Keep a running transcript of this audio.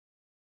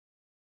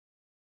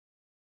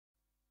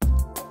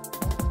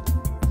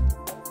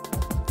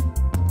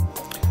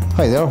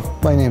Hi there,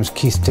 my name is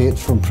Keith Tate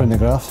from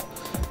Printagraph.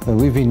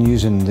 We've been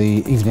using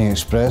the Evening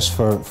Express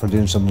for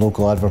doing some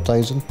local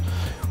advertising.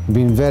 We've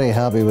been very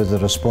happy with the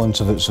response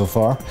of it so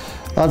far.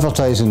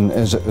 Advertising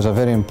is a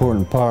very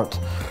important part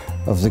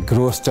of the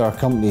growth to our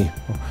company.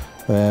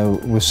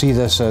 We see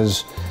this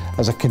as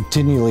a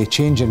continually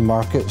changing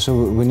market,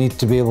 so we need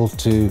to be able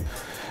to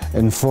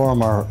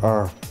inform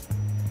our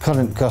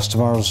current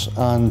customers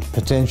and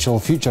potential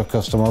future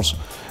customers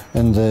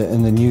in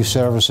the new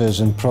services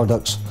and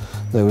products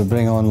that we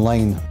bring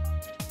online.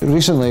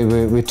 Recently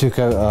we took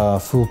out a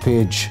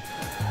full-page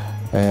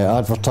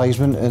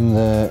advertisement in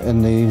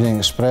the Evening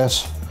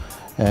Express.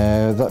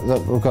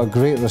 We've got a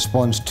great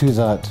response to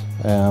that.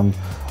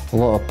 A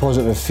lot of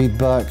positive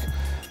feedback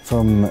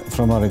from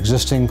our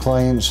existing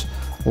clients,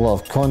 a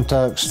lot of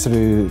contacts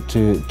through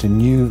to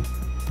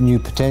new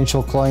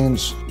potential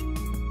clients.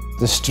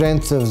 The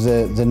strength of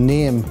the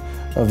name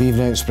of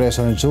Evening Express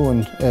on its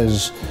own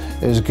is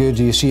good.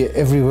 You see it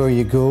everywhere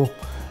you go.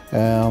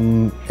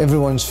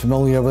 Everyone's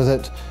familiar with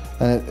it,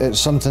 and it's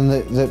something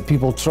that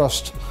people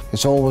trust.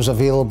 It's always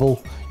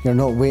available. You're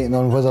not waiting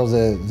on whether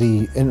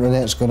the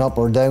internet's going up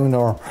or down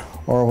or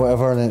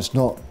whatever, and it's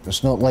not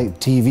like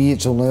TV.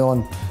 It's only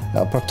on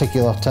at a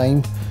particular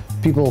time.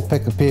 People will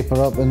pick the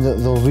paper up and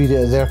they'll read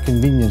it at their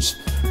convenience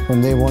when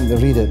they want to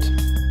read it.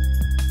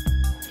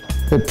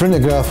 At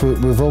Printagraph,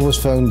 we've always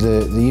found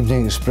the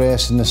Evening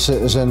Express and the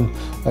Citizen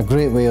a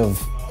great way of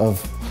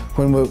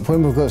when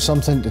we've got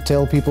something to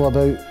tell people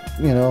about.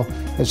 You know,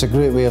 it's a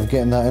great way of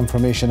getting that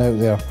information out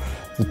there.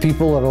 The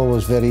people are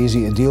always very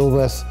easy to deal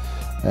with,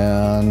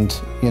 and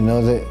you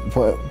know that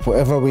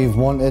whatever we've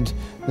wanted,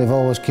 they've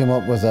always come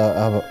up with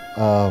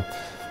a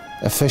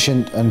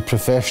efficient and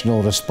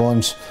professional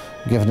response,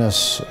 giving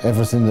us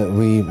everything that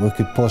we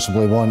could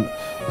possibly want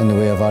in the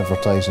way of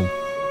advertising.